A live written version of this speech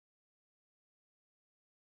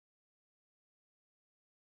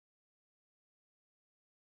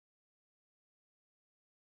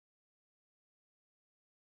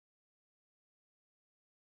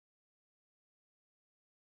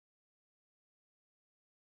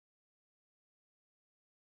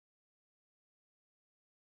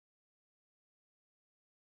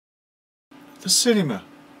The cinema,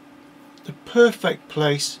 the perfect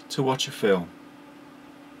place to watch a film.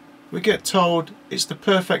 We get told it's the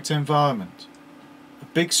perfect environment. A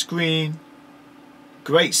big screen,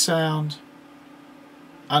 great sound,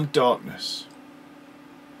 and darkness.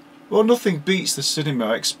 Well, nothing beats the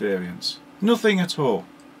cinema experience. Nothing at all.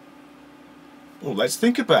 Well, let's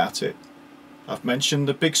think about it. I've mentioned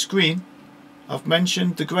the big screen. I've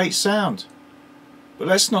mentioned the great sound. But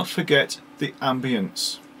let's not forget the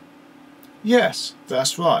ambience. Yes,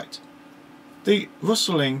 that's right. The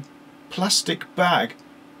rustling plastic bag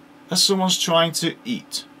as someone's trying to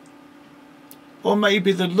eat. Or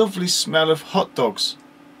maybe the lovely smell of hot dogs.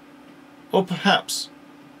 Or perhaps,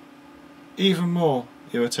 even more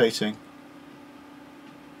irritating,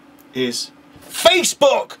 is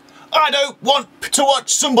Facebook! I don't want to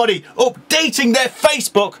watch somebody updating their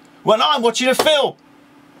Facebook when I'm watching a film.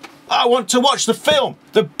 I want to watch the film,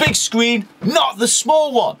 the big screen, not the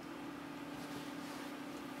small one.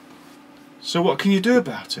 So what can you do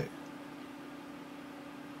about it?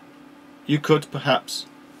 You could perhaps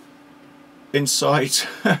incite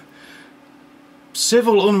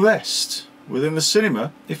civil unrest within the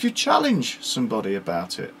cinema if you challenge somebody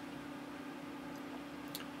about it.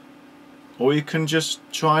 Or you can just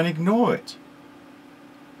try and ignore it.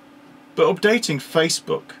 But updating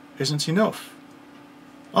Facebook isn't enough.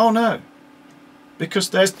 Oh no, because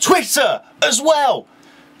there's Twitter as well.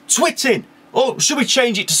 Twitting, or should we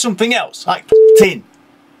change it to something else like tin?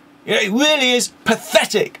 You know, it really is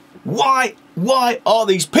pathetic. Why are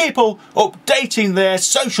these people updating their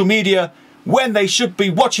social media when they should be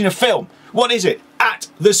watching a film? What is it? At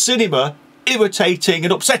the cinema, irritating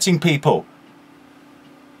and upsetting people.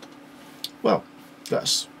 Well,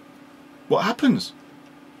 that's what happens.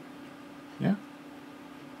 Yeah.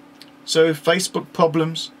 So Facebook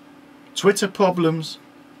problems, Twitter problems,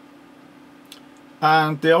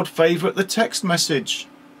 and the old favourite, the text message.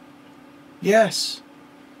 Yes.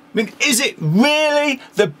 I mean, is it really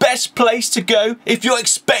the best place to go if you're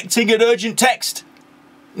expecting an urgent text?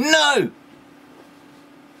 No.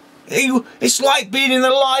 It's like being in the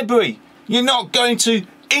library. You're not going to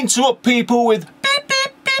interrupt people with beep,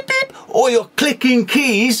 beep, beep, beep, or you're clicking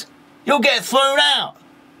keys. You'll get thrown out.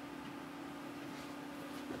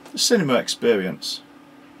 The cinema experience.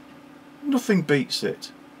 Nothing beats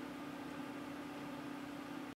it.